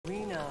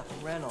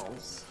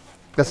Reynolds.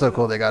 That's so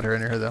cool they got her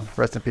in here, though.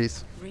 Rest in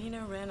peace.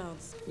 Rena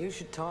Reynolds. You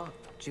should talk,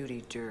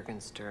 Judy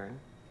Jurgenstern.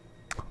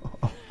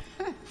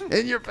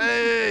 In your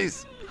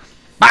face!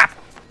 Bop!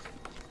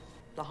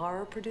 The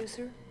horror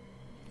producer?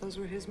 Those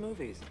were his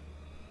movies.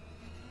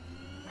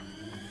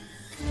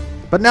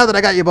 But now that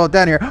I got you both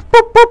down here,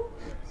 boop, boop.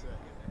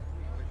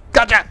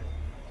 Gotcha!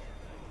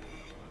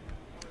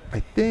 I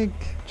think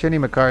Jenny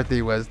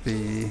McCarthy was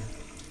the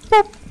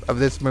boop of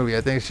this movie.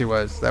 I think she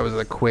was. That was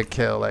a quick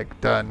kill, like,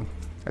 done.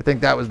 I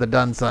think that was the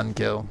done son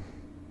kill.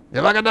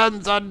 You're like a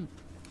done son!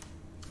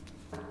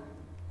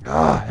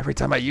 Ah, every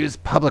time I use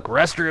public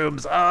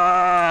restrooms,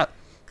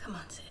 Come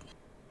on, Sid.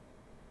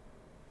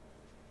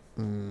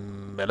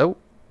 Hello?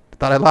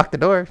 Thought I locked the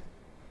door.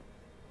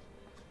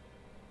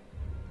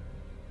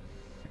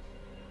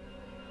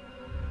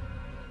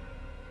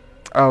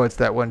 Oh, it's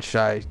that one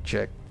shy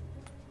chick.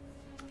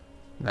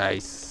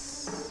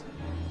 Nice.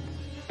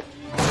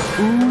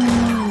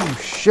 Ooh,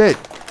 shit.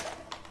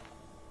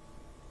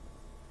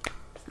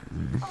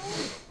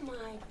 Oh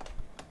my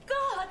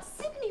God,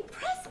 Sidney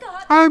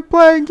Prescott! I'm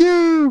playing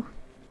you.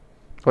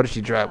 What did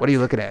she drop? What are you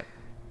looking at?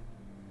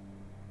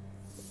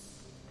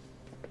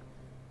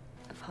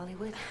 Of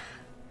Hollywood.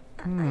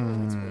 I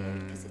know it's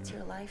weird because it's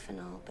your life and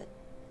all, but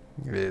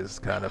It is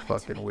kind of I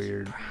wanted to fucking make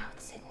weird. you proud,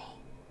 Sidney.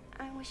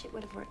 I wish it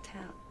would have worked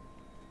out.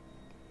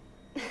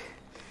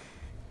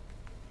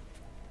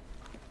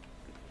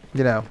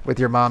 You know, with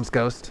your mom's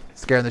ghost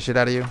scaring the shit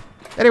out of you.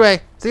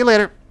 Anyway, see you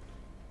later.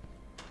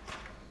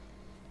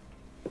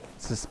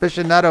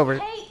 Suspicion not over.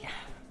 Hey,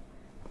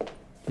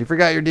 You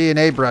forgot your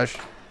DNA brush.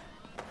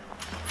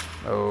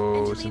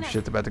 Oh, some Angelina.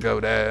 shit's about to go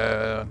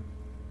down.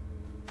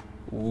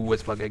 Ooh,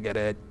 let's fucking get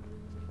it.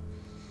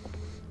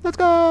 Let's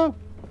go.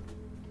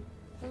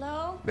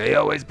 hello? They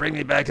always bring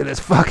me back to this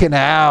fucking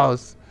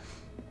house.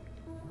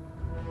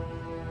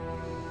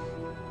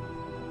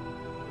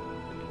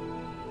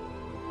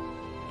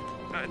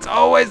 It's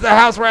always the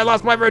house where I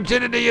lost my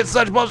virginity. It's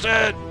such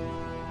bullshit.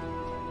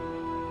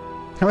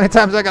 How many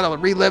times I gotta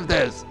relive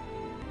this?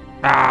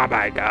 Oh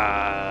my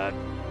god.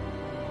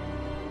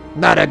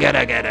 Not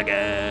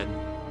again.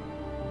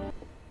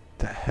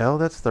 The hell?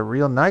 That's the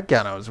real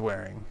nightgown I was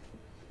wearing.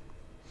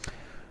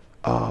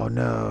 Oh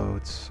no,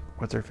 it's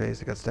what's her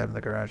face? It got stabbed in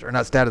the garage, or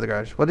not stabbed in the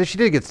garage. Well, she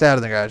did get stabbed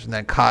in the garage and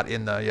then caught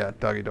in the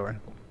doggy door.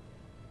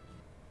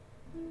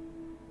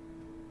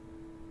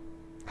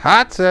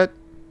 Hot set.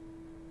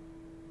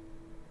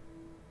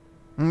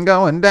 I'm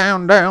going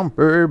down,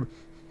 babe.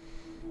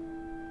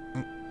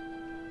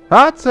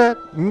 Hot set.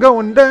 I'm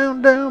going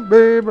down,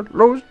 babe.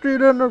 Low street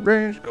in the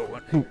range.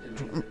 Going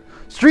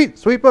street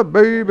sweeper,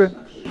 baby.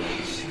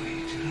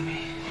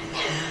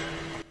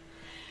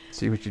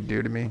 See what you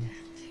do to me.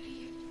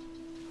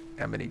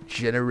 How many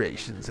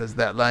generations has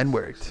that line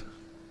worked?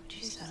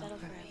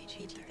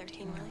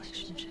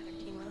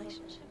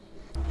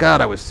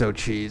 God, I was so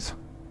cheese.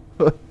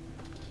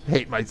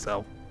 Hate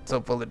myself. So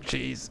full of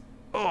cheese.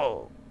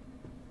 Oh.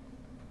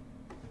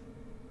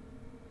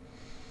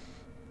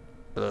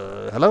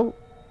 Hello?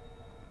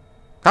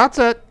 Hot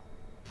set.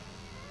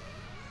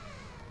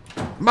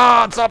 Come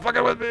on, stop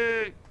fucking with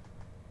me.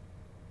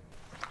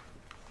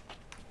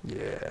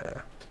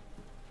 Yeah.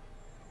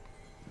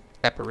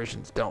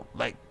 Apparitions don't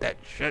like that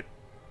shit.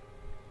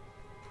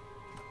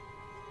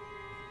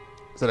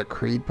 Is that a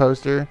Creed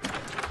poster?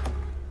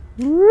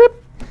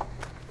 Whoop.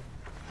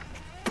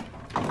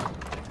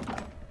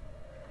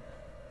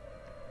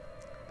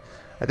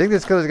 I think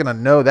this killer's gonna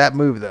know that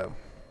move though.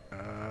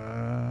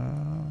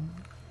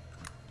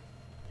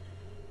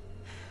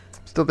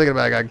 Still thinking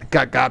about it.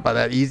 I got by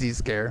that easy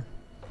scare.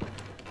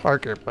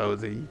 Parker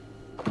Posey.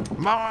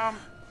 Mom!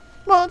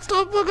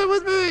 Stop fucking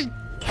with me!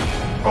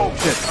 Oh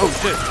shit, oh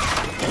shit.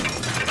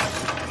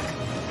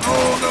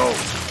 Oh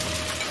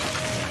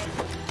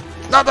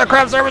no. Not the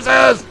craft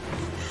services!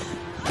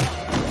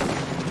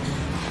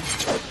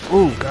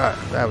 Ooh, God,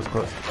 that was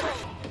close.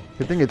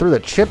 Good thing you threw the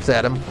chips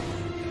at him.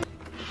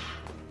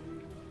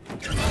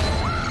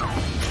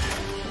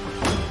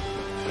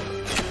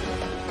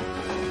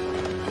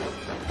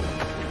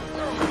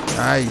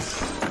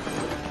 Nice.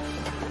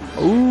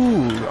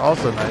 Ooh,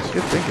 also nice.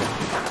 Good thinking.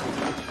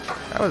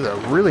 That was a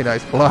really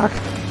nice block.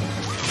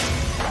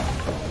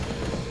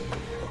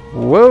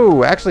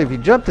 Whoa, actually, if you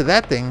jump to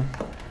that thing...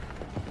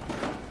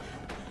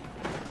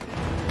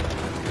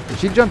 Did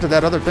she jump to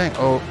that other thing?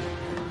 Oh.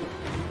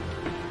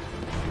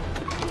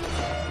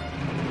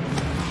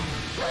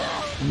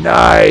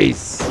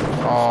 Nice!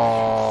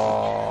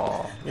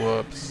 Oh,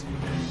 whoops.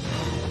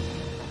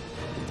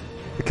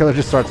 The killer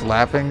just starts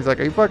laughing. He's like,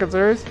 are you fucking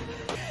serious?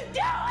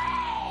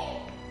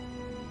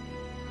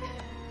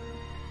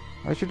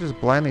 Why is she just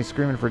blindly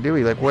screaming for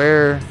Dewey? Like,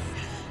 where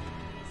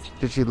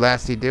did she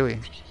last see Dewey?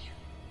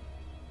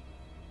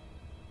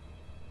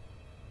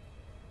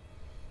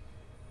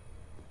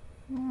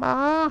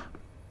 Ma?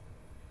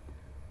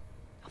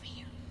 Over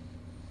here.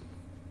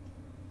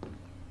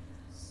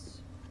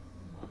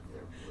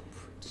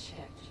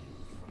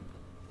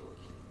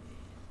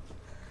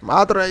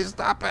 Madre,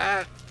 stop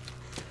it!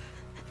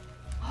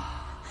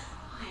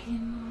 I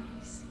didn't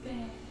notice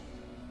that.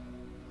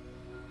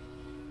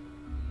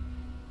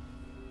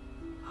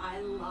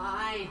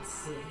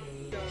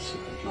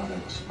 Secret mother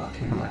was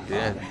fucking my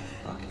Yeah. father.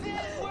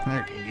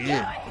 Fucking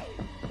Yeah.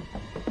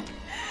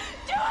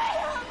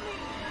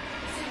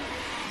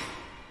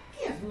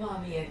 Give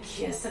mommy a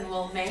kiss and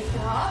we'll make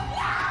up.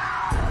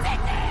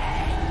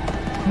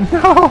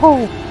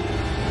 No!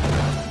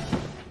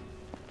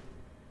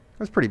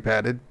 That's pretty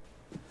padded.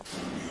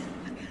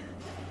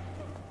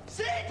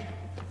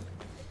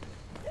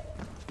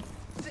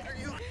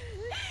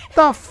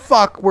 The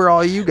fuck were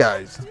all you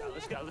guys?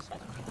 Let's go.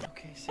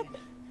 Okay, Sid.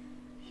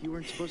 You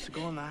weren't supposed to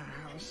go in that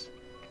house.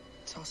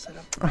 It's all set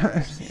up.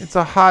 It's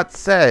a hot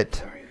set.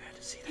 Sorry you had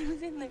to see He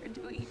was in there,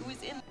 Dewey. He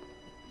was in.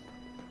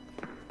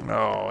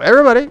 Oh,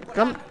 everybody,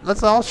 come.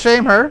 Let's all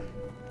shame her.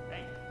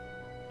 Hey,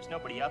 there's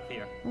nobody up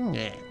here.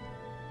 Yeah.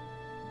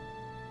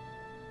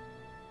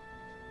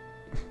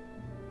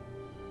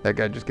 That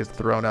guy just gets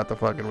thrown out the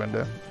fucking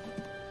window.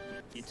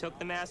 You took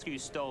the mask or you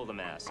stole the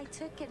mask? I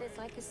took it as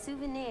like a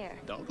souvenir.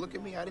 Don't look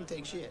at me. I didn't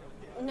take shit.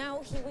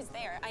 No, he was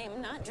there. I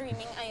am not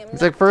dreaming. I am.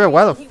 He's like, for real,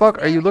 why the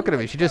fuck are you looking at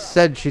me? She just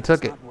said she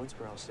took it.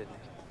 Woodsboro, Sydney.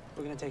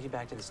 We're gonna take you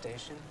back to the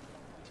station,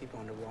 keep you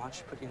under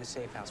watch, put you in a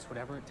safe house,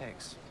 whatever it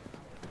takes.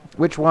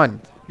 Which one?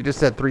 You just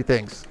said 3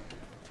 things.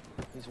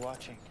 He's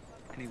watching,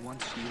 and he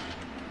wants you.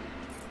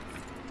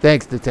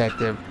 Thanks,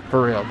 detective.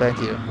 For real, thank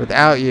you.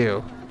 Without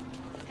you.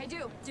 Hey,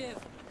 do.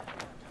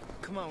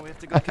 Come on, we have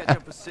to go catch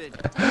up with Sid.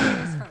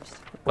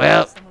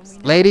 Well,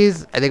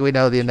 ladies, I think we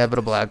know the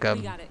inevitable We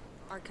outcome. got it.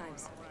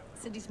 Archives.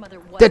 Cindy's mother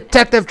was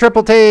Detective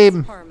Triple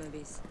Team! horror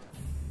movies.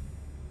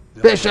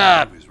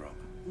 Bishop!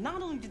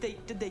 Not only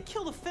did they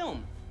kill the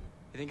film,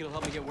 you think it'll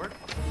help me get work?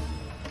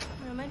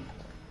 Roman?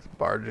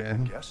 Barge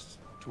in. Guests?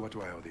 To what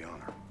do I owe the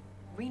honor?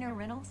 Rena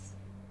Reynolds?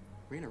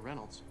 Rena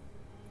Reynolds.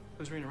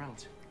 Who's Rena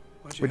Reynolds?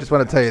 We just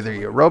want to tell you that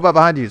your robot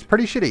behind you is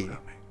pretty shitty.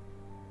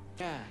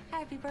 Yeah.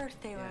 Happy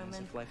birthday, Yeah, as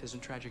Roman. if life isn't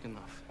tragic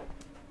enough.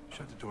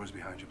 Shut the doors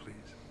behind you, please.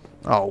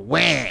 Oh,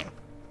 wham!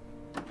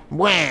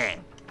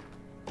 Wham!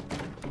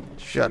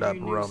 Shut up,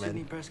 You knew Sidney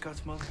Roman.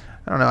 Prescott's mother?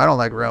 I don't know, I don't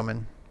like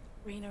Roman.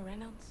 Rena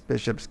Reynolds?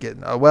 Bishop's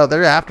getting... Oh, well,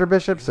 they're after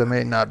Bishop, so it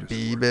may not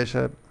be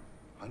Bishop.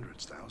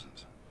 Hundreds,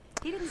 thousands.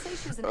 He didn't say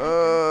she was an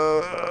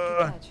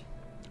actor.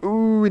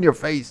 Ooh, in your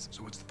face.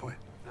 So what's the point?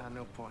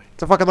 No point.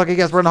 It's a fucking lucky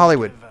guess we're in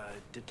Hollywood. Give,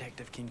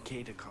 Detective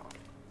Kincaid a call.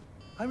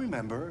 I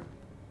remember.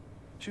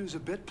 She was a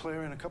bit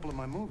player in a couple of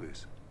my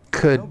movies.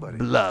 Good Nobody.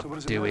 bluff, So what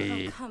does it matter?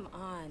 Dewey. Come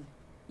on.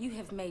 You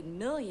have made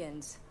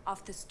millions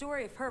off the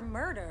story of her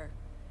murder.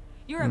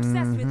 You're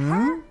obsessed with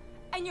her,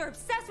 and you're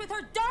obsessed with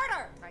her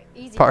daughter. Right,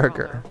 easy.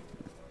 Parker.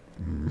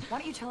 Why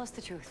don't you tell us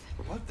the truth?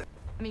 What the?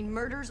 I mean,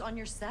 murders on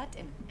your set,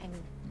 and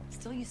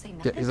still you say Yeah,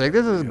 nothing? he's like,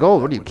 this is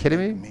gold. What are you That would kidding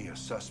make me? Me a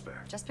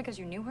suspect. Just because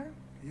you knew her?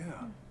 Yeah.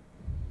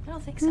 I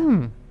don't think so.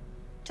 Hmm.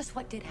 Just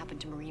what did happen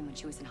to Maureen when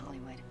she was in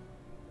Hollywood?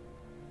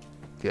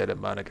 Get it,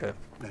 Monica.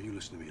 Now you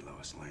listen to me,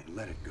 Lois Lane.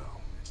 Let it go.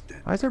 It's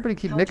dead. Why does everybody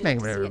keep How would you like nicknaming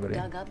to see it everybody?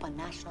 dug up on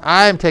national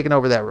I'm taking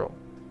over that role.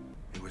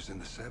 It was in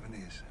the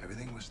 70s.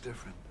 Everything was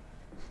different.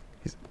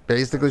 He's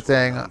basically That's what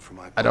saying, I learned from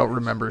my I don't parents.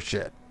 remember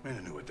shit.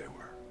 Men knew what they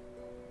were.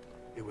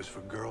 It was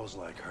for girls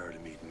like her to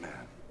meet men.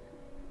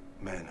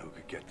 Men who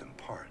could get them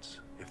parts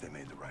if they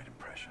made the right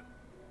impression.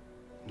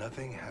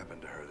 Nothing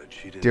happened to her that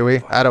she didn't.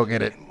 Dewey, I don't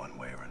get it. In one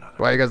way or another.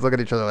 Why you guys look at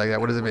each other like that?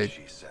 What does it mean?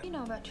 She said. You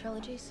know about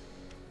trilogies?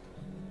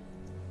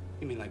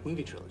 You mean like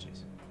movie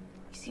trilogies?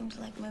 He seems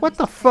like movies. What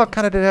the fuck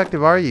kind of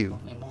detective are you?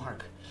 Hey,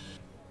 Mark.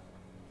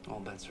 All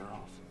bets are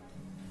off.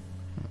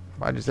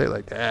 Why'd you say it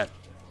like that?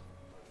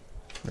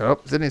 Oh,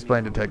 Sydney's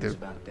playing detective.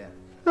 About death.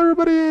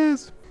 Everybody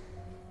is.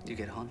 You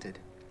get haunted.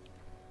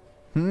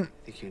 Hmm?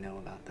 Think you know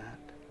about that?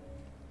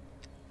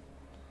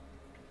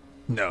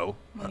 No.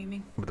 What do you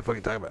mean? What the fuck are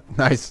you talking about?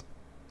 Nice.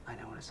 I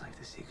know what it's like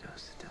to see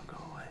ghosts that don't go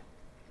away.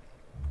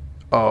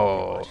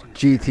 Oh,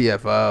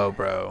 GTFO,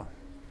 bro.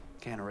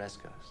 Can't arrest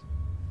ghosts.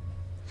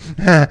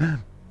 The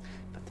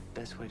But the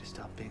best way to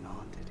stop being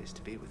haunted is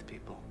to be with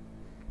people.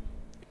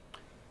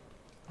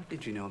 What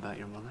did you know about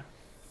your mother?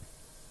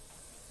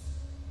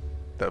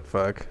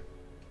 fuck?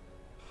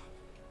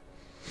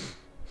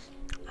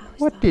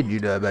 What did you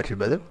know about your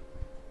mother?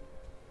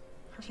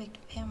 Perfect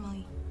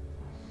family.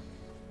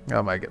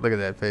 Oh my god, look at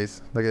that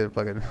face. Look at that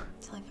fucking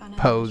Until I found out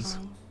pose.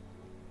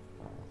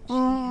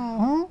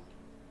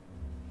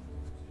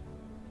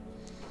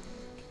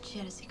 She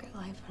had a secret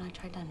life, and I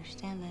tried to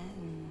understand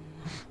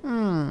that.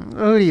 And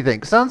Who do you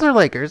think? Suns or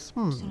Lakers?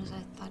 as soon as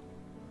I thought,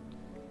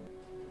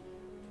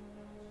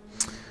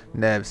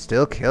 Nev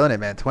still killing it,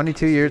 man.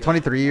 22 years,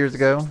 23 years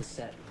ago.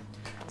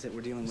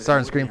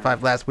 Starting Scream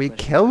 5 last week.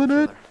 Killing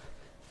it.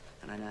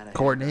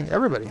 Courtney,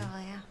 everybody. oh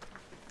yeah,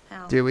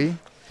 how? Dewey.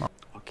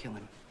 I'll kill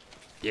him.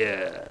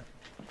 Yeah.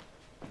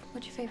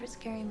 What's your favorite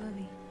scary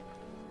movie?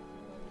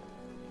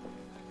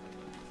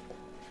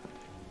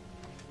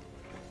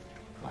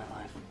 My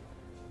life.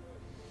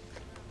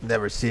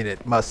 Never seen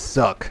it. Must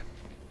suck.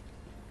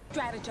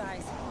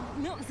 Strategize.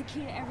 Milton's the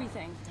key to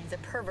everything. He's a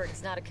pervert.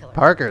 He's not a killer.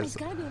 Parker's. He's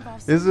gotta be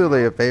involved This is somehow.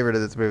 really a favorite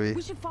of this We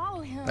movie. should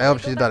follow him. I hope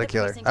she's not a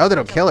killer. I hope they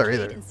don't kill her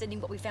either.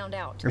 What we found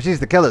out. If she's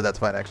the killer, that's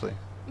fine, actually.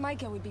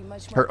 Micah would be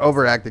much more Her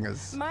overacting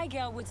is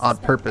Miguel would on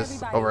suspect purpose.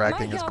 everybody.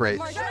 Overacting is Miguel great.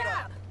 would- Shut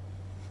up!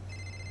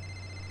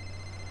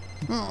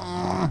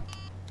 Fine,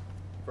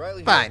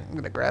 I'm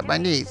gonna grab my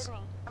knees. Sydney,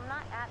 I'm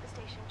not at the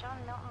station. John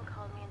Milton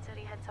called me and said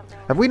he had something.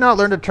 Have we not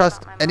learned to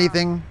trust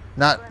anything?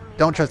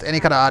 Don't trust any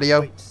kind of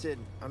audio? Wait, Sid,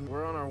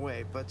 we're on our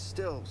way, but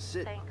still,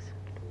 Sid. Thanks.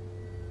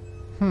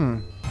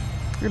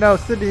 You know,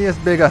 Sydney is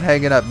big on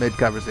hanging up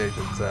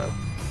mid-conversation, so...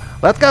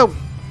 Let's go!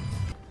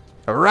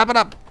 Wrap it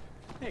up!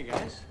 Hey,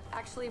 guys.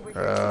 Actually, we're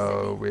here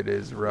Oh, it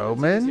is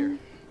Roman?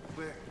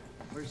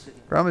 Where's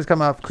Sydney? Roman's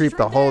come off creep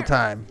the whole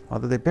time.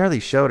 Although they barely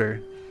showed her.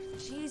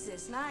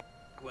 Jesus, not.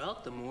 Well,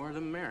 the more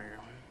the merrier.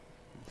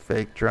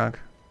 Fake drunk.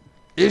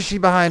 Is she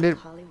behind it?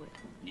 Hollywood.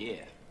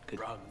 Yeah. Good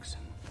drugs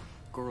and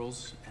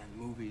girls and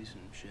movies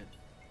and shit.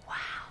 Wow.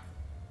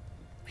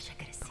 Wish I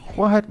could have seen it.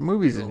 What?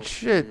 Movies and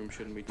shit.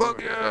 Fuck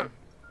Fuck yeah!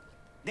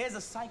 There's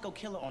a psycho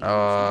killer on the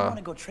loose. You want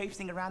to go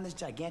traipsing around this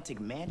gigantic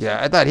mansion?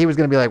 Yeah, I thought he was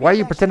gonna be like, why are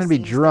you pretending to be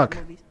drunk?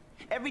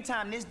 Every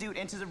time this dude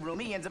enters a room,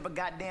 he ends up a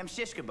goddamn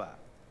shish kebab.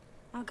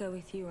 I'll go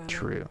with you, Roman.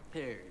 True.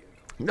 There you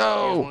go.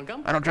 No!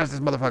 I don't trust this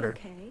motherfucker.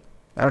 Okay.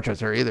 I don't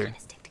trust her either.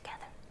 Let's stick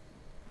together.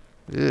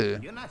 Ew.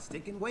 You're not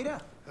sticking. Wait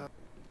up.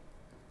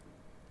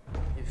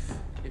 If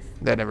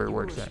That never you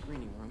works were a out.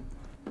 screening room,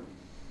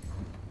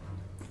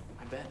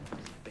 I bet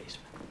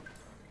basement.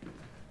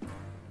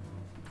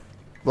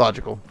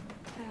 Logical.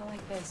 I don't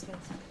like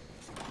basements.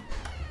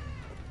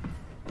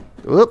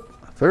 Whoop.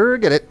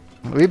 Forget it.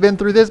 We've been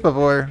through this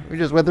before. We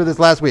just went through this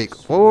last week.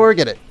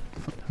 Forget it.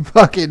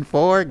 Fucking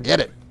forget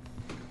it.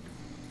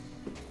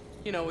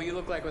 You know what you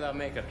look like without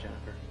makeup,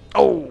 Jennifer.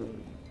 Oh.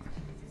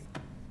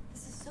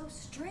 This is so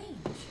strange.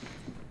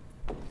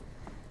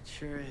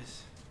 Sure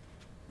is.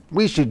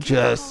 We should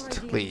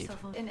just leave.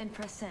 And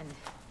press send.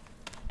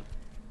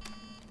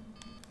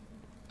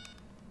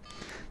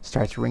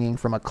 Starts ringing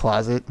from a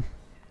closet.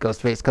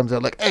 Ghostface comes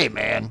out like, hey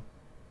man.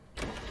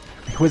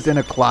 He was in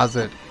a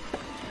closet.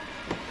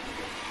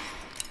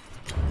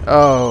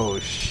 Oh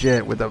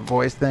shit, with the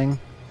voice thing.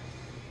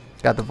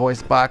 Got the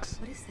voice box.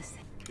 What is this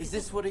thing? Is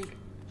this what he...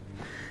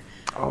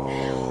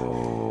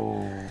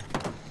 Oh.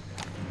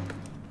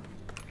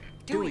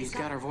 Dewey's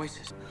got our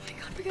voices. Oh my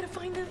god, we gotta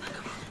find them.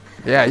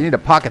 Yeah, you need to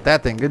pocket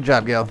that thing. Good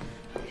job, Gail.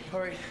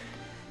 Hurry.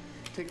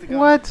 Take the gun.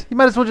 What? You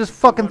might as well just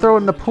fucking throw it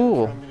in the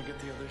pool. I'm gonna get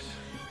the others.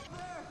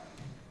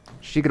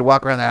 She could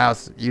walk around the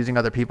house using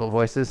other people's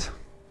voices.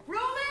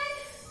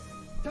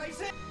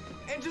 Tyson!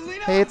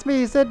 Angelina! Hey, it's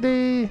me,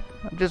 Sydney.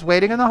 I'm just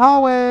waiting in the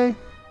hallway.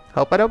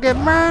 Hope I don't get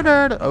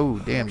murdered. Oh,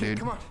 damn, dude.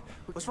 Come on.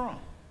 What's wrong?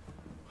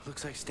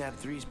 Looks like Stab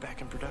 3's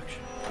back in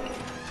production.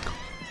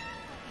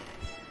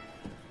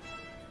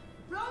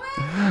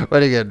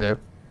 What are you gonna do?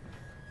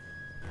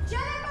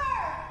 Jennifer!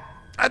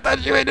 I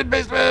thought you hated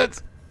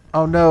basements.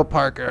 Oh no,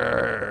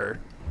 Parker.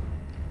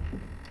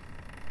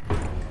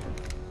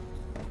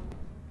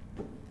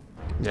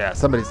 Yeah,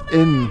 somebody's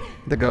in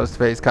the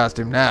Ghostface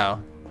costume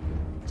now.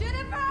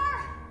 Jennifer!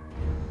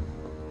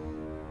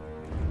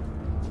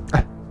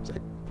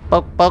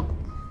 Poke, poke.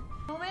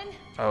 Roman?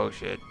 Oh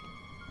shit.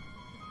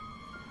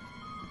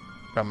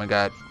 Oh my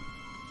god.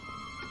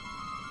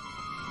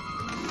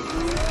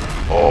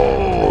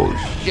 Oh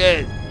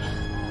shit.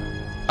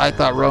 I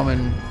thought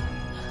Roman.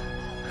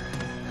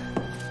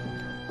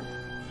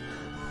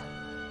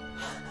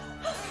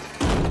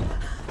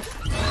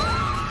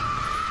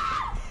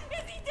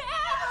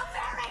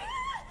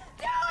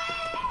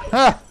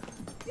 Ah!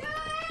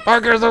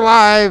 Parker's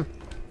alive!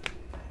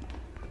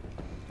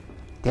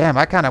 Damn,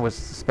 I kind of was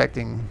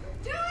suspecting.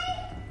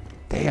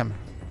 Damn.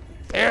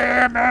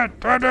 Damn it!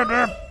 Sorry!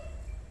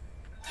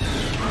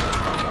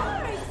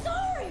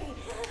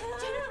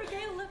 Jennifer,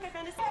 Gail, look, I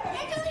found a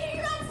Angelina,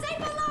 you're not safe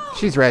alone!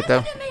 She's right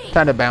though.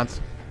 Time to bounce.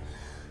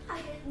 I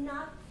did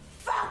not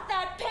fuck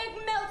that pig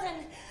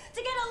Milton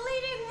to get a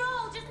leading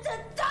role just to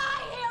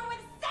die here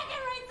with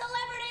second-rate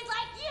celebrities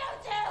like you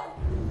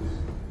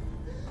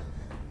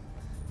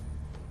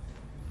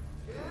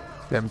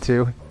two! Them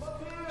two.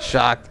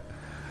 Shocked.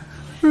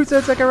 Who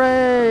said second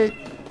rate?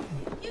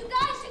 You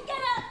guys should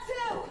get out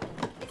too!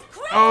 It's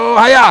crazy Oh,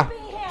 hiya! to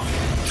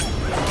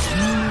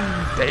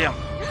be here! Damn.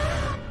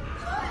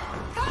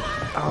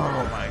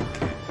 Oh my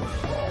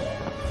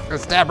god. Got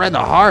stabbed right in the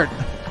heart.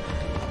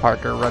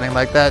 Parker running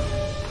like that.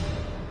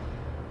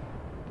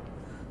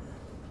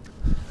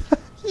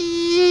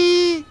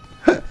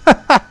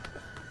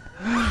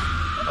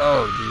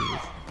 Oh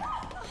Jesus.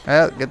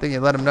 Well, good thing you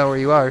let him know where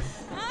you are.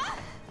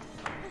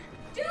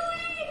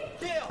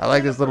 I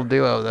like this little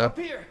duo though.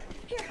 Here.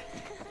 Here,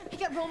 you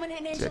got Roman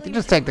and Yeah, Angelina.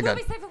 just take the gun.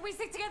 We'll be safe if we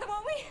stick together,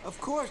 won't we? Of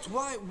course.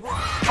 Why?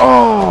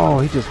 Oh,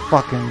 he just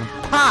fucking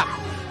pop.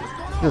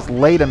 Just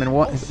laid him in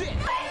one.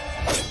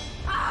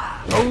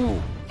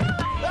 Oh.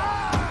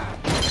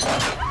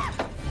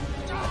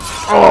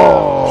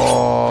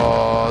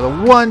 Oh,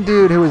 the one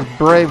dude who was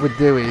brave with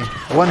Dewey.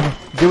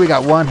 Dewey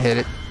got one hit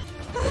it.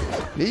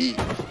 Yeah,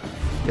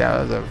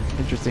 that was an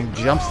interesting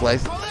jump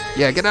slice.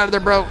 Yeah, get out of there,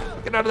 bro.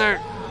 Get out of there.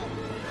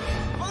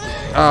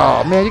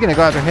 Oh man, you're gonna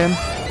go after him?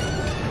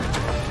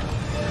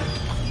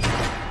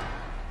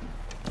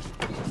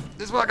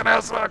 This fucking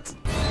house sucks.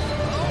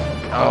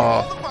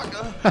 Oh.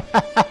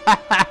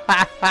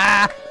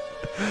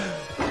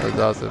 That was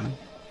awesome.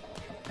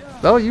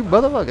 Oh, you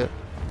motherfucker.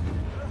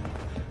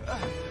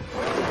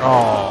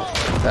 Oh,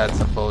 that's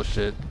some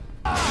bullshit.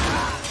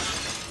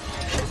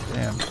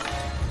 Damn.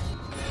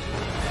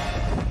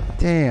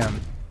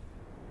 Damn.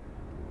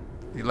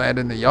 You land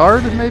in the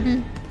yard,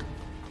 maybe?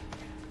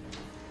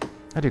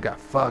 That dude got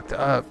fucked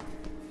up.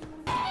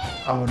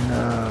 Oh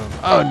no.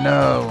 Oh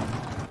no.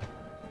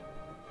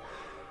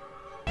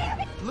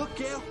 Look,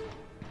 Gail.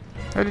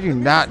 How did you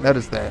not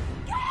notice that?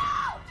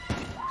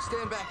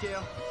 Stand back,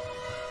 Gail.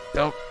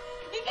 Nope.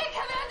 You can't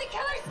come out the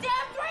killer,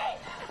 stand free!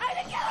 I'm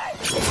the killer!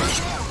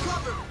 Gail,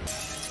 cover!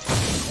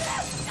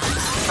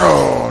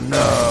 Oh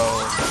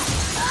no.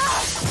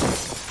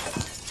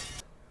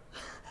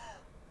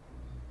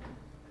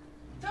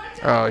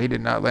 Oh, he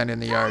did not land in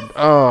the yard.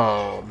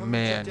 Oh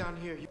man. Down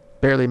here.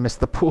 Barely missed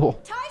the pool.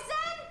 Tyson!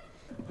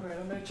 Alright,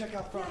 I'm gonna check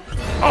out front.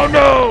 Oh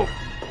no!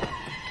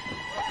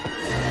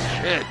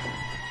 Shit.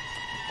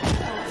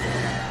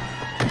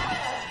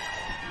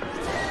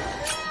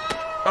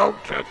 Oh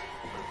shit.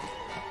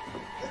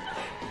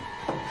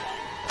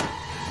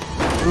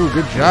 Ooh,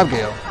 good job,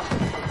 Gail.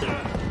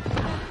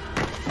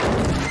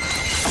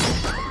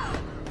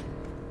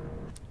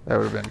 That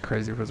would have been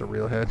crazy if it was a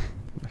real head.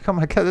 Oh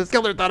my god, this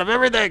killer thought of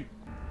everything!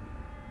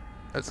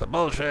 That's some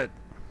bullshit.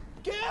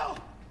 Gail!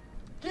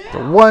 The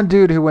one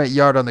dude who went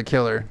yard on the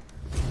killer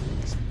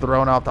is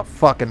thrown off the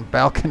fucking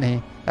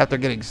balcony after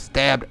getting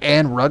stabbed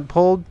and rug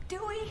pulled.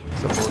 Dewey!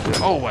 Some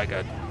bullshit. Oh my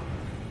god.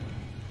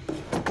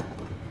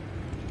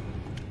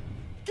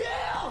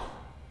 Gail!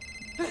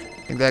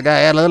 Think that guy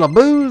had a little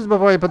booze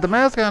before he put the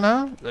mask on,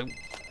 huh?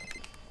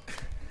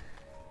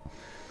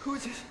 Who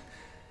is it?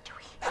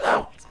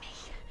 Hello? It's me.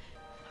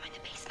 I'm in the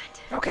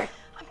basement. Okay.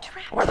 I'm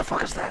trapped. Where the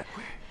fuck is that?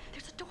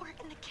 There's a door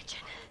in the kitchen.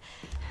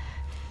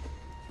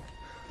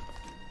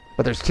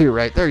 But there's two,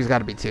 right? There's got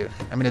to be two.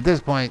 I mean, at this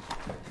point...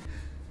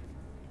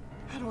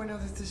 How do I know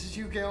that this is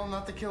you, Gail,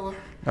 not the killer?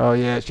 Oh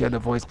yeah, she had the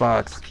voice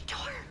box. Door.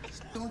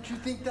 It's Don't you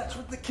think that's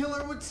what the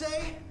killer would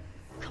say?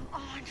 come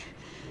on.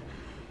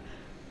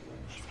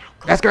 He's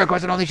now Ask her a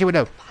question only she would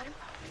know. bottom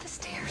of the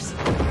stairs.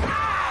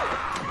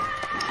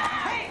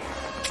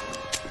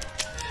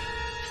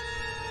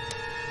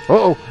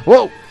 Uh-oh.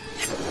 Whoa!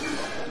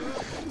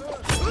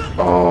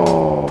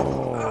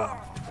 Oh!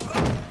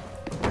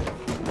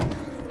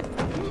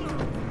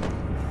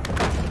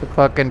 The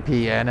fucking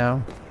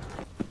piano.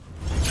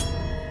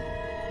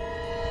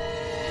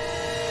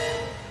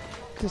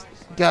 Just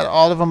got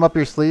all of them up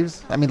your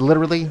sleeves? I mean,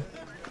 literally.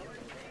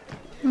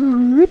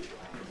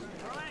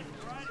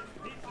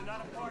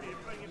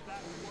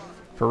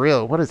 For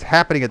real, what is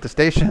happening at the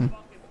station?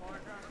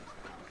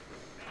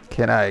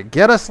 Can I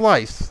get a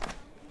slice?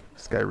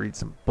 This guy reads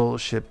some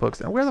bullshit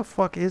books. And where the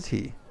fuck is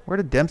he? Where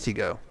did Dempsey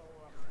go?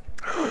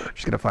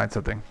 She's gonna find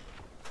something.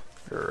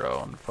 Her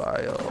own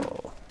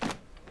file.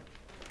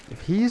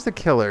 If he's the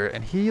killer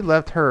and he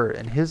left her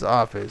in his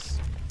office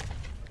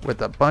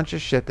with a bunch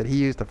of shit that he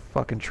used to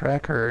fucking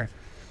track her.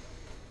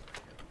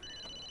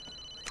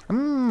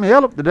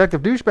 Hello,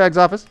 Detective Douchebag's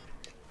office.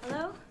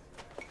 Hello?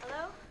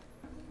 Hello?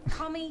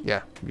 Call me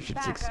Yeah, you should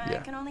back. I yeah.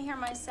 can only hear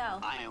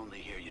myself. I only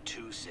hear you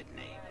too,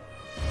 Sydney.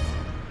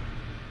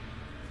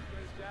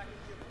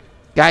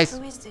 Guys,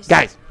 Who is this?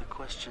 guys. The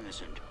question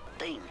isn't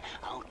thing.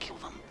 I'll kill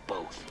them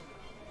both.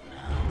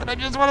 But I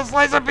just want a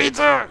slice of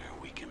pizza. Where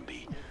we can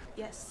be.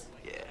 Yes.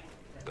 Yeah,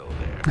 go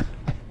there.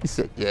 He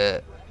said, yeah,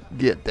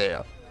 get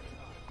there.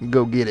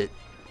 Go get it.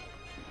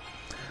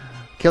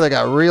 Killer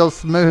got real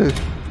smooth.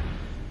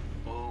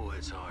 Oh,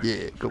 it's hard.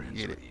 Yeah, to be go friends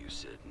get with it. You,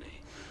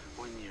 Sydney.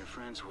 When you're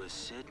friends with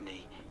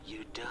Sydney,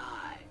 you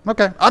die.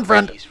 Okay,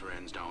 unfriend. These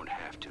friends don't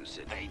have to,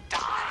 Sydney. They die.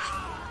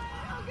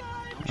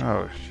 Don't you Oh,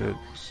 wanna shit. know,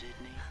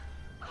 Sydney?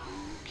 Who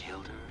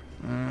killed her?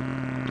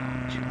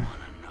 Don't you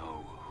wanna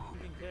know who?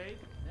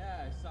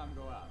 Yeah, I saw him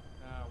go out.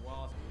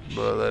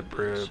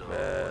 Bulletproof So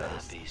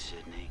vest. happy,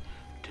 Sydney,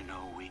 to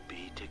know we'd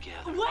be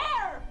together.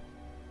 Where?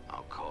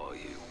 I'll call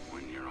you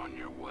when you're on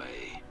your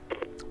way.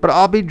 But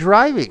I'll be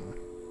driving.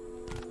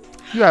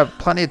 You have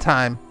plenty of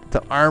time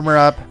to armor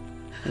up,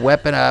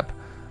 weapon up,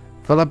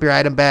 fill up your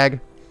item bag.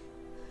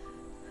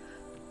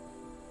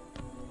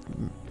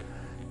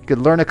 You could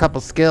learn a couple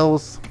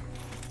skills.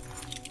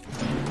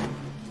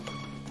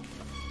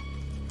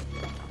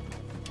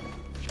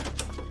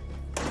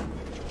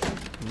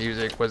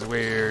 Music was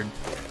weird.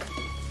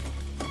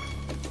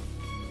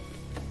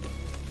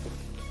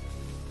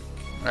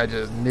 I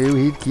just knew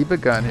he'd keep a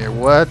gun here.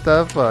 What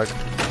the fuck?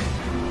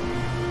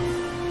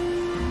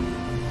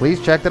 Please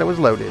check that it was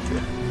loaded.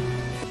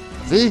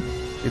 See?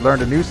 You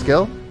learned a new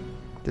skill.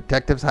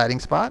 Detective's hiding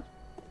spot.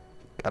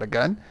 Got a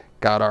gun.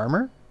 Got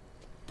armor.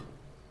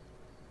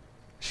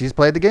 She's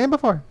played the game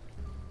before.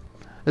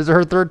 This is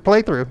her third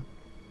playthrough.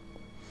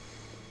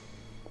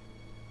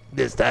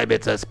 This time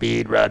it's a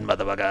speed run,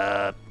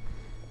 motherfucker.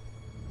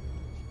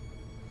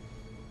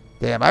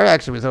 Damn, I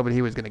actually was hoping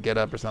he was going to get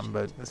up or something,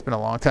 but it's been a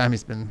long time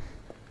he's been...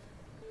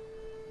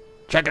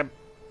 Check him.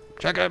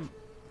 Check him.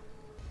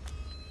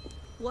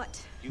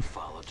 What? You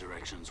follow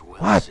directions well,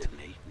 What?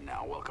 Sydney.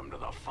 Now welcome to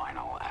the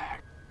final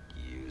act.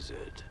 Use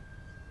it.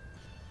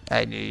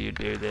 I knew you'd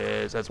do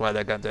this. That's why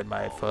that gun's in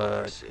my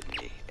foot.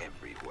 Sydney,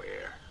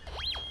 everywhere.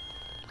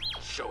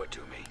 Show it to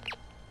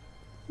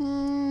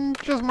me.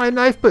 Just my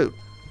knife boot.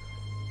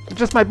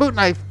 Just my boot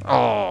knife.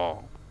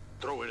 Oh.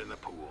 Throw it in the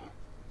pool.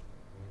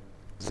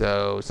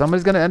 So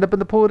somebody's gonna end up in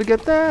the pool to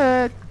get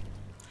that.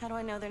 How do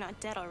I know they're not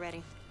dead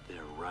already?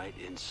 They're right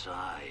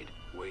inside,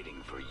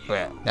 waiting for you.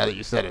 Well, now that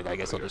you said it, I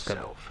guess I'll just cut it.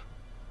 yourself.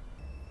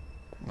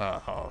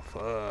 Oh,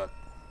 fuck.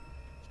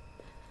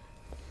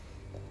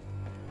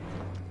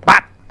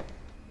 Bop!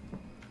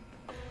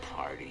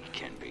 Party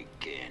can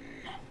begin.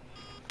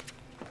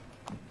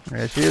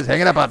 There she is,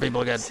 hanging up on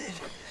people again.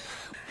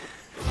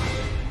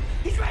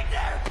 He's right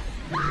there.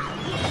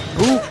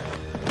 Ooh.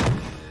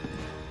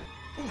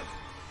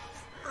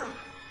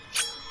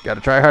 Gotta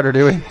try harder,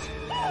 Dewey.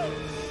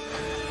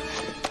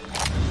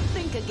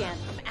 Think again,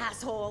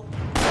 asshole.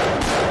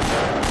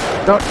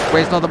 Don't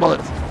waste all the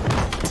bullets.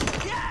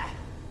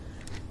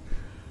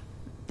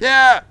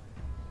 Yeah!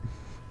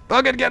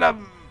 Fucking get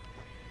him!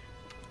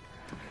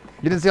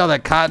 You didn't see all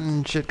that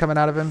cotton shit coming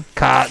out of him?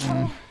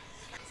 Cotton.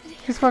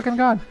 He's fucking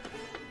gone.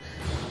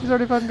 He's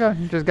already fucking gone.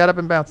 He just got up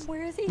and bounced.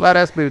 Where is he? Loud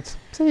ass boots.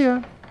 See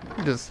ya.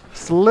 He just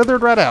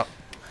slithered right out.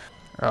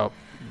 Oh,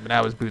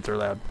 now his boots are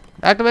loud.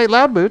 Activate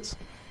loud boots.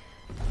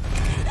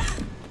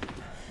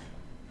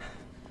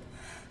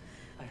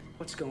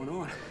 What's going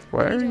on?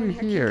 Why are you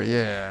here?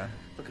 Yeah.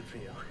 Looking for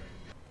you.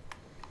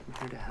 I'm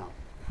here to help.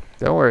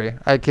 Don't worry.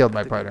 I killed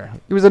my partner.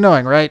 He was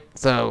annoying, right?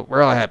 So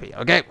we're all happy.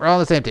 Okay? We're all on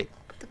the same team.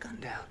 Put the gun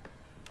down.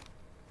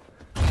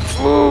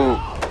 Ooh.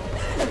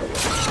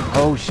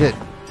 Oh, shit.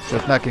 So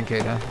it's not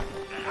Kincaid, huh?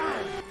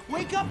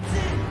 Wake up,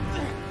 Sid!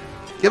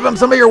 Give him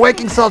some of your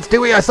waking salts,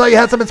 Dewey. I saw you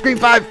had some in Scream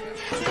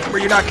 5. Were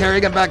you not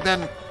carrying him back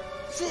then?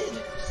 Sid!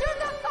 Shoot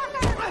the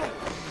fucker!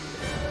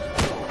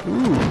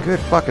 Ooh, good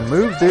fucking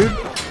moves, dude.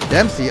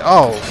 Dempsey,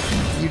 oh,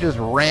 you just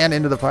ran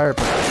into the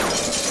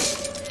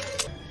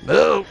fireplace.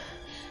 Move.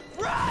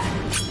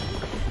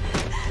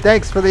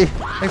 Thanks for the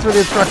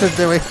instructions,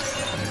 Dewey.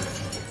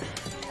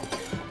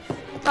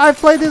 I've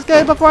played this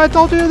game before. I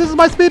told you this is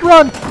my speed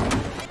run.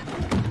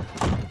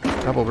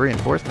 Double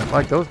reinforcement,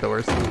 like those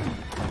doors.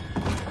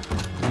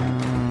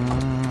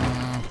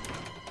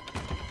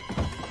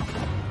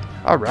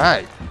 All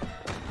right.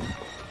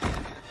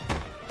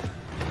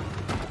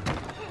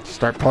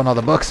 Start pulling all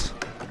the books.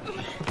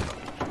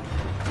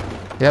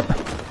 Yep.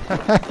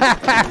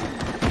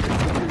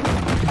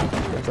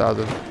 That's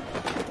awesome.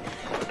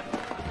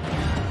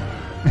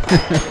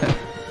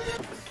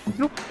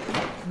 Nope.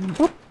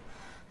 Boop.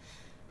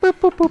 Boop,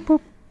 boop, boop,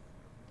 boop.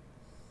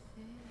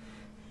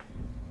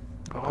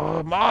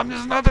 Oh, Mom, this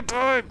is not the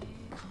time.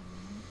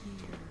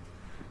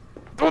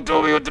 Don't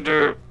tell me what to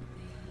do.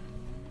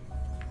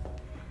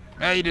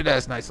 Ah, you did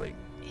ask nicely.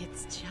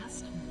 It's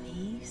just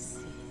me,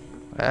 Sid.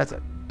 That's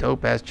a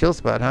dope ass chill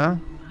spot, huh?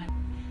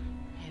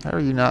 How are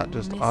you not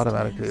just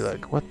automatically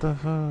like, what the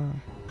fuck?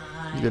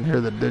 You can hear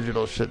the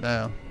digital shit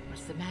now.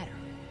 What's the matter?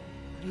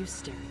 What are you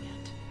staring at?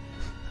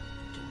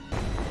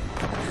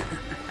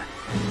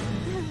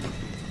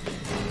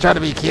 Try to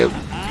be cute.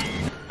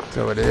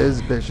 So it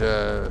is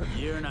Bishop.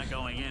 You're not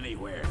going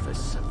anywhere for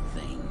some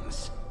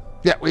things.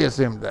 Yeah, we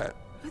assumed that.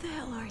 Who the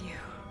hell are you?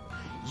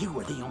 You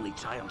were the only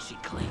child she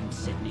claimed,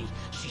 Sydney.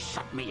 She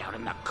shut me out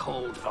in the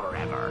cold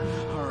forever.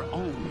 Her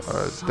own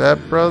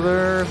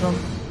Stepbrother or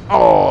something?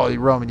 Oh,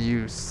 Roman,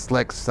 you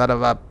slick son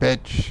of a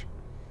bitch.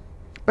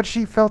 But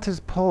she felt his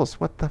pulse.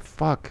 What the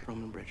fuck?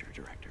 Roman Bridger,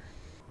 director.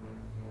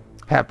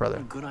 Half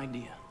brother. Good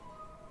idea.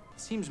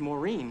 Seems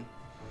Maureen,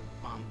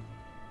 Mom.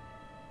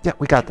 Yeah,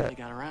 we got Really that.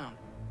 got around.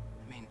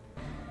 I mean,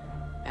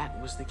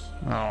 that was the key.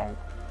 Oh.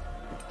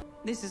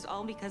 This is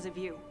all because of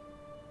you.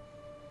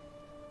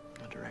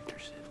 The director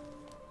said.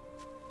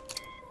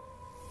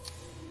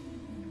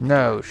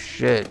 No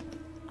shit.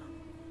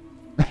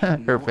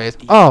 Her face.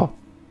 Oh.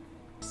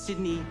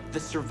 Sydney, the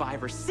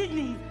survivor.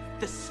 Sydney,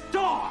 the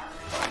star.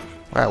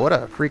 Wow, what a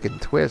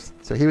freaking twist.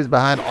 So he was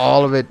behind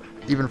all of it,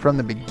 even from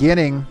the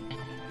beginning.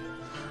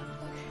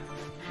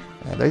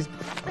 And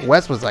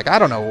Wes was like, I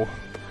don't know.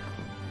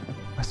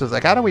 Wes was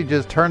like, how do we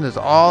just turn this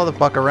all the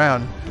fuck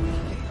around?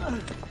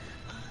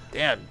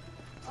 Damn.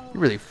 You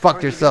really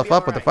fucked yourself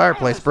up with the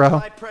fireplace, bro.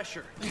 Get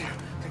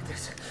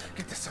this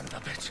son of a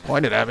bitch.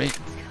 Point it at me.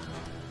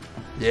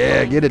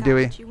 Yeah, get it,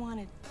 Dewey.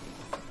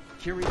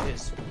 Here he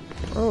is.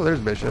 Oh, there's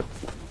Bishop.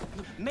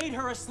 Made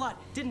her a slut,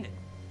 didn't it?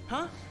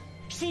 Huh?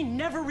 She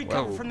never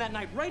recovered Whoa. from that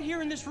night right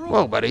here in this room.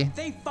 Whoa, buddy.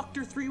 They fucked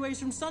her 3 ways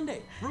from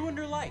Sunday. Ruined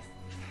her life.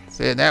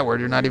 Saying that word,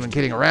 you're not even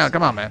kidding around.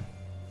 Come on, man.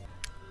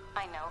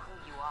 I know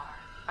who you are.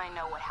 I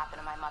know what happened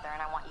to my mother,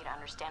 and I want you to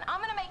understand.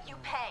 I'm gonna make you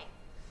pay.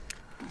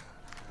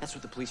 That's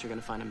what the police are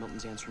gonna find in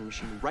Milton's answering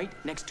machine, right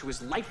next to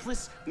his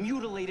lifeless,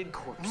 mutilated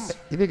corpse.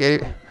 You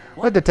think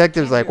what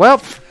detective's like,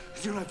 well,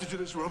 You don't have to do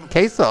this, Roman.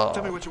 case Tell me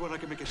solved. what you want, I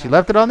can make it She happen.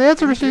 left it on the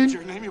answer machine.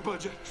 Picture, name your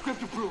budget,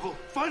 script approval,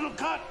 final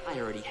cut. I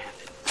already have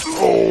it.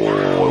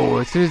 Oh,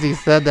 as soon as he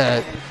said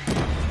that,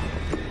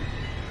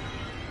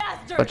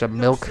 a bunch of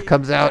milk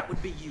comes out.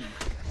 Would be you.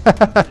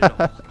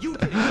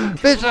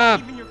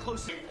 Bishop! Even your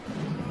closest.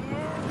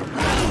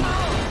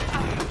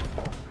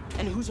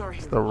 And who's our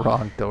It's hero? the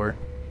wrong door.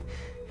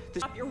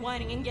 Stop your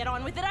whining and get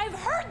on with it. I've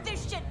heard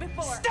this shit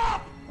before.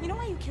 Stop! You know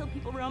why you kill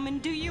people, Roman,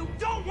 do you?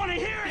 Don't want to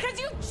hear it! Because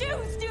you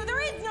choose to.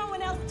 There is no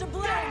one else to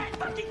blame.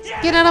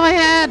 Get out of my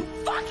head!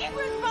 Fucking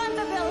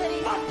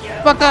responsibility. Fuck you!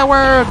 Fuck that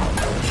word!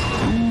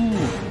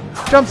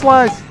 Ooh. Jump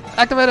slice!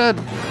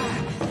 Activated!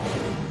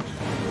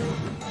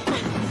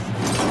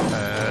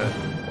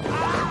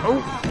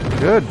 Oh,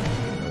 good.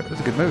 That was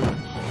a good move.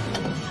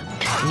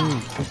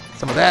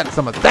 Some of that,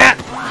 some of that!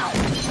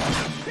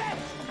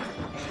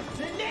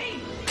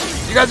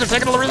 You guys are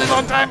taking a really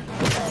long time!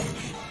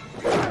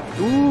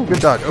 Ooh, good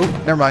dodge. Oh,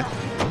 never mind.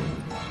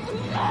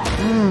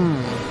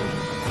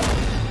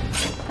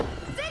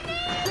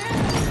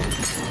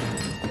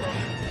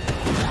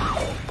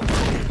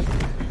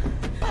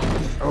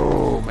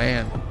 Oh,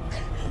 man.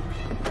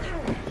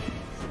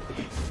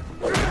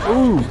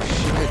 Ooh,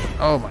 shit.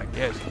 Oh, my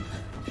gosh.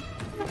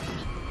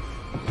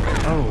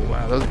 Oh,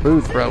 wow. Those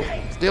boots, bro.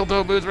 Steel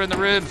toe boots are in the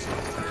ribs.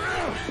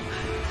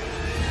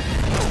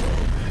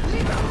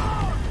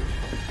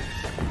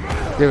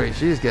 Dewey,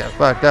 she's getting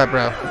fucked up,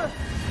 bro.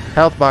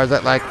 Health bar's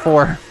at like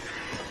 4.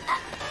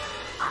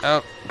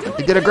 Oh,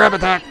 he did a grab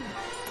attack.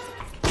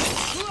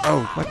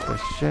 Oh, what the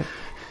shit?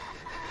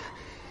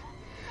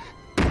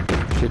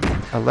 Should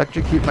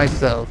electrocute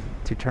myself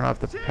to turn off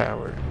the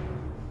power.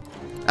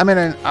 I mean,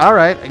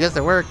 alright, I guess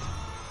it worked.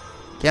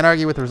 Can't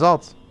argue with the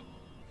results.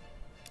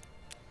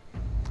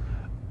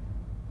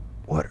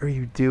 What are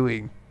you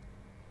doing?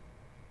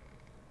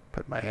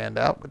 Put my hand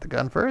out with the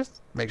gun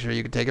first. Make sure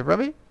you can take it from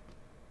me.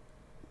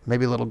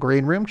 Maybe a little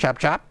green room. Chop,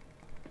 chop.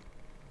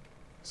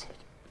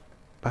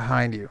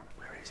 Behind you.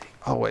 Where is he?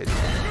 Always.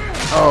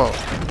 Oh.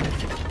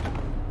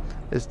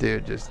 This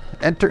dude just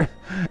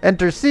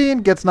enter scene,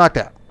 gets knocked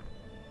out.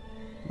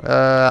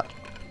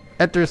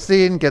 Enter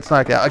scene, gets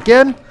knocked out.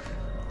 Again.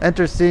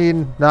 Enter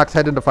scene, knocks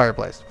head into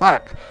fireplace.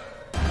 Fuck.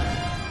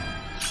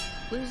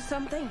 Lose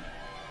something?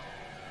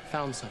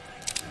 Found something.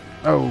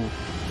 Oh.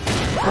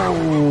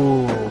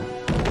 Oh.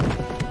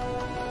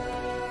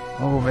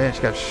 Oh man,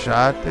 she got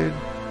shot, dude.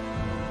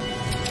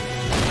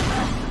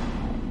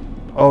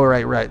 Oh,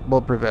 right.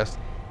 Bulletproof vest.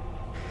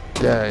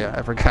 Yeah,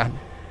 I forgot.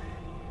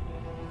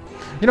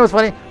 You know what's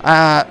funny?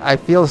 I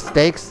feel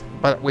stakes,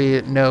 but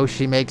we know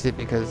she makes it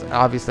because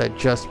obviously I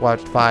just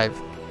watched 5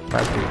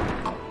 last week.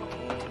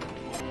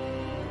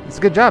 It's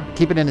a good job.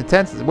 Keeping it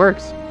intense. It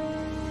works.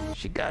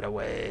 She got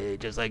away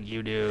just like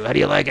you do. How do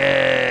you like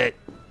it?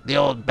 The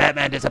old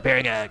Batman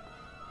disappearing act.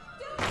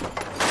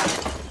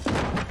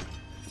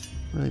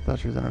 Really thought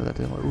she was under that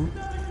table. Ooh.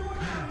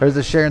 There's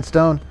a Sharon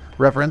Stone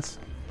reference.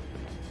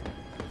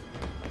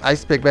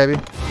 Ice pick, baby.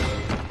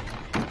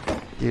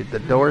 Dude, the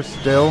door's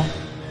still.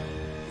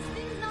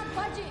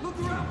 Look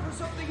around for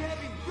something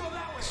heavy. Go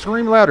that way.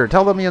 Scream louder.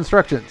 Tell them the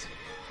instructions.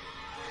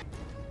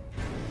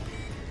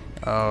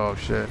 Oh,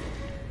 shit.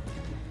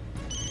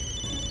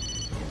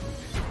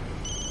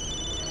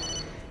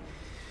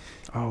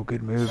 Oh,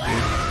 good move, dude.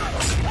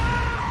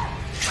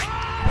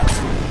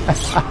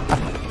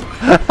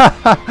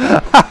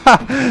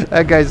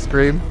 That guy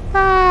screamed.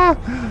 Ah!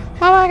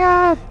 Oh my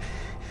god!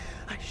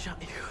 I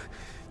shot you.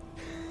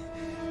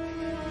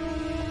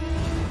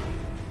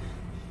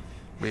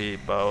 We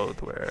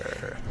both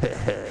were.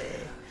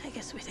 I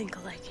guess we think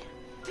alike.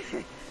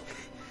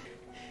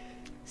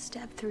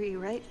 Step 3,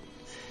 right?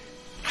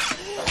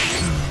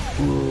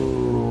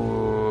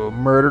 Ooh,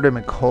 murdered him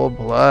in cold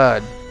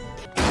blood.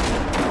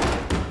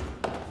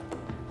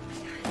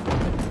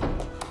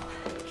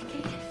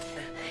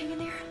 Hang in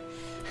there.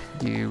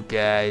 You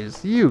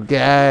guys.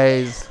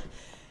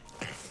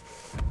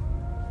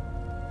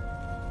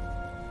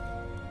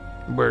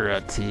 We're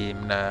a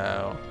team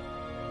now.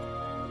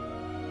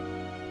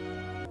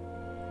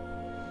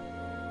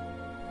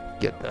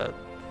 Get that.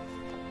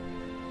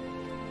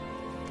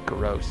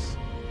 Gross.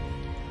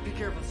 Be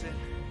careful, Sid.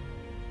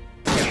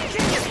 What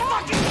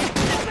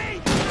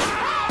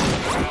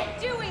are you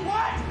doing?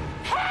 What?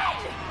 Head!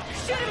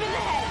 Shoot him in the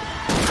head!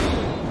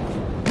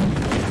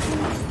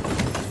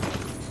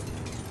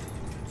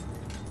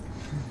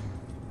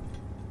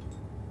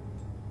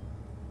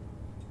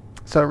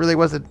 So it really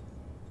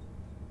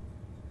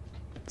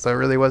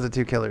wasn't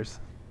 2 killers.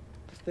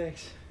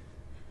 Thanks.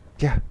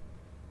 Yeah.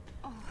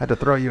 Had to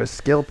throw you a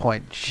skill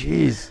point.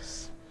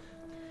 Jesus.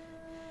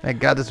 Thank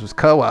God this was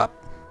co-op.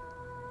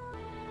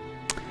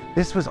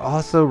 This was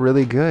also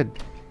really good.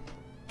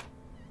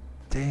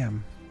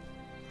 Damn.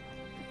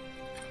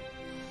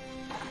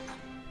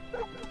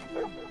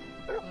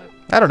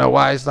 I don't know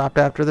why I stopped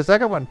after the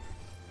second one.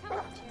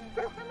 What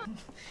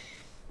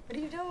are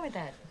you doing with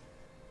that?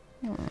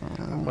 I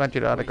want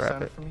you to autograph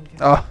sign it. it for me, Ken?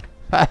 Oh.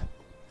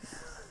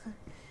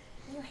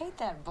 You hate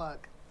that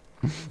book.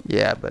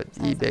 Yeah, but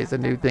eBay's a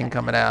new thing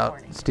coming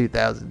out. It's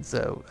 2000,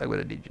 so I'm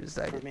gonna need you to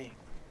sign For it. me.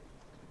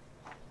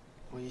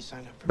 Will you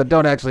sign up for But me?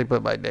 don't actually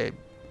put my name.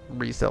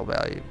 Resale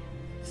value.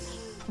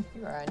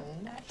 You are a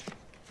nut.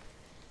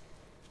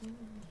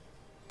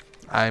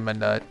 I'm a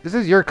nut. This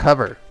is your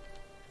cover.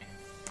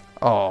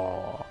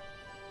 Oh.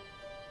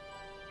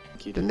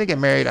 Didn't they get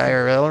married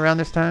IRL around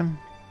this time?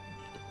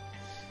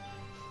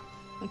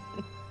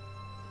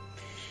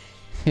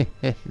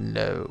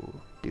 No,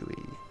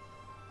 Dewey.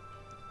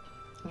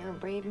 You're a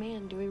brave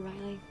man, Dewey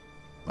Riley.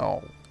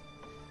 Oh.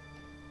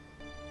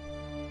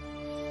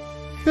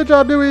 Good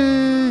job,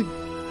 Dewey!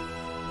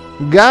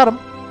 Got him!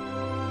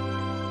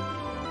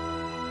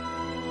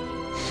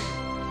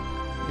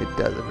 It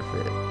doesn't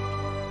fit.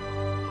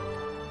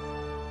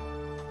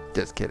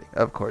 Just kidding.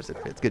 Of course it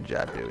fits. Good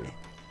job, Dewey.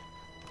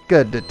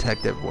 Good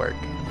detective work.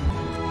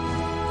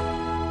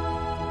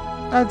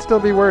 I'd still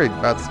be worried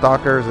about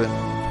stalkers and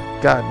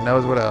God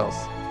knows what else.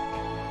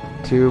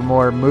 2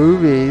 more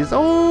movies.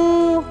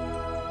 Oh!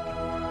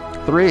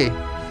 3.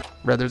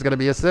 Read there's going to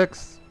be a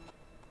 6.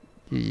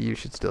 You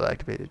should still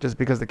activate it. Just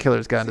because the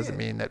killer's gone doesn't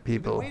mean that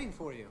people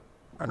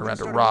aren't around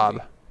to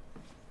rob.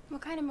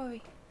 What kind of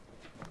movie?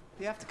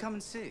 You have to come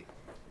and see.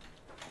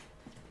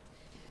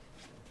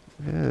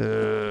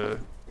 You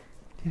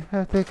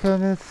have to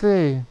come and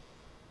see.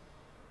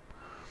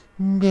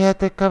 You have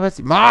to come and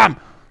see. Mom!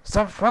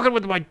 Stop fucking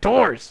with my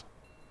doors!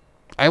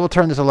 I will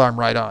turn this alarm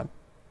right on.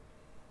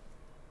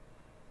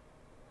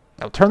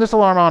 I'll turn this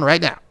alarm on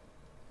right now.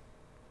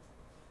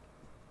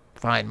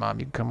 Fine, Mom.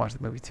 You can come watch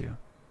the movie too.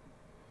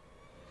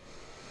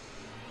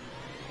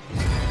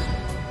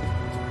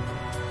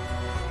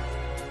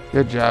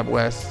 Good job,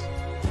 Wes.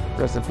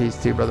 Rest in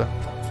peace too, brother.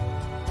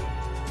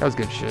 That was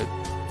good shit.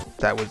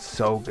 That was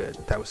so good.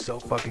 That was so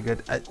fucking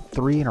good.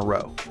 3 in a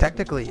row.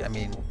 Technically, I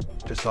mean,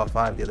 just saw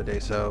 5 the other day,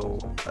 so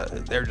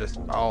they're just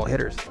all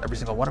hitters. Every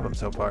single one of them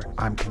so far.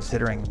 I'm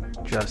considering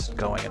just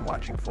going and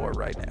watching 4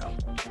 right now.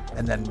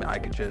 And then I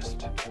could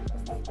just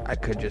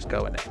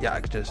go in it. Yeah,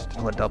 I could just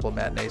do a double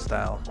matinee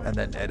style and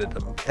then edit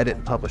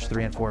and publish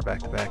 3 and 4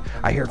 back to back.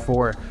 I hear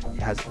 4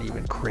 has an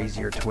even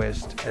crazier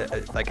twist,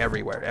 like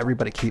everywhere.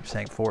 Everybody keeps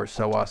saying 4 is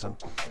so awesome.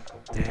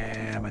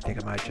 Damn, I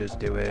think I might just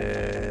do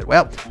it.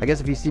 Well, I guess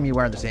if you see me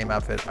wearing the same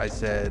outfit, I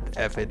said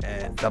F it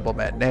and double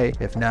matinee.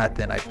 If not,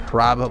 then I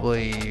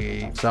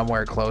probably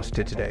somewhere close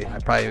to today. I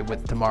probably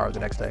with tomorrow, the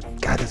next day.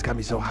 God, this got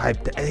me so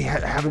hyped. They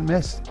haven't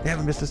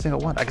missed a single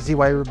one. I can see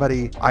why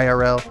everybody,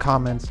 IRL,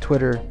 comments,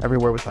 Twitter,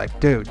 everywhere was like,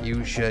 dude,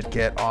 you should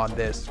get on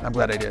this. I'm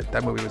glad I did.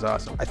 That movie was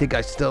awesome. I think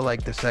I still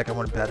like the second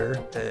one better.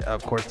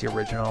 Of course, the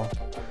original.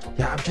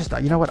 Yeah, I'm just,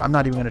 you know what? I'm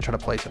not even going to try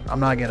to place them. I'm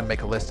not going to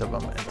make a list of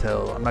them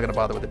I'm not going to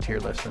bother with a tier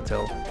list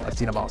until I've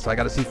seen them all. So I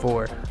got to see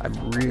 4.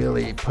 I'm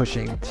really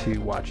pushing to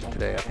watch it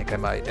today. I think I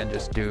might and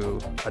just do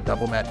a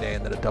double matinee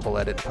and then a double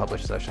edit and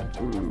publish session.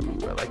 Ooh,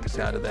 I like the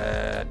sound of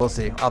that. We'll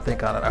see. I'll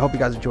think on it. I hope you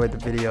guys enjoyed the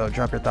video.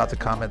 Drop your thoughts and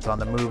comments on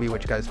the movie,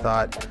 what you guys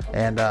thought.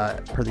 And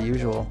per the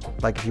usual,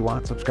 like if you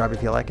want, subscribe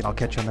if you like, and I'll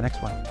catch you on the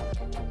next one.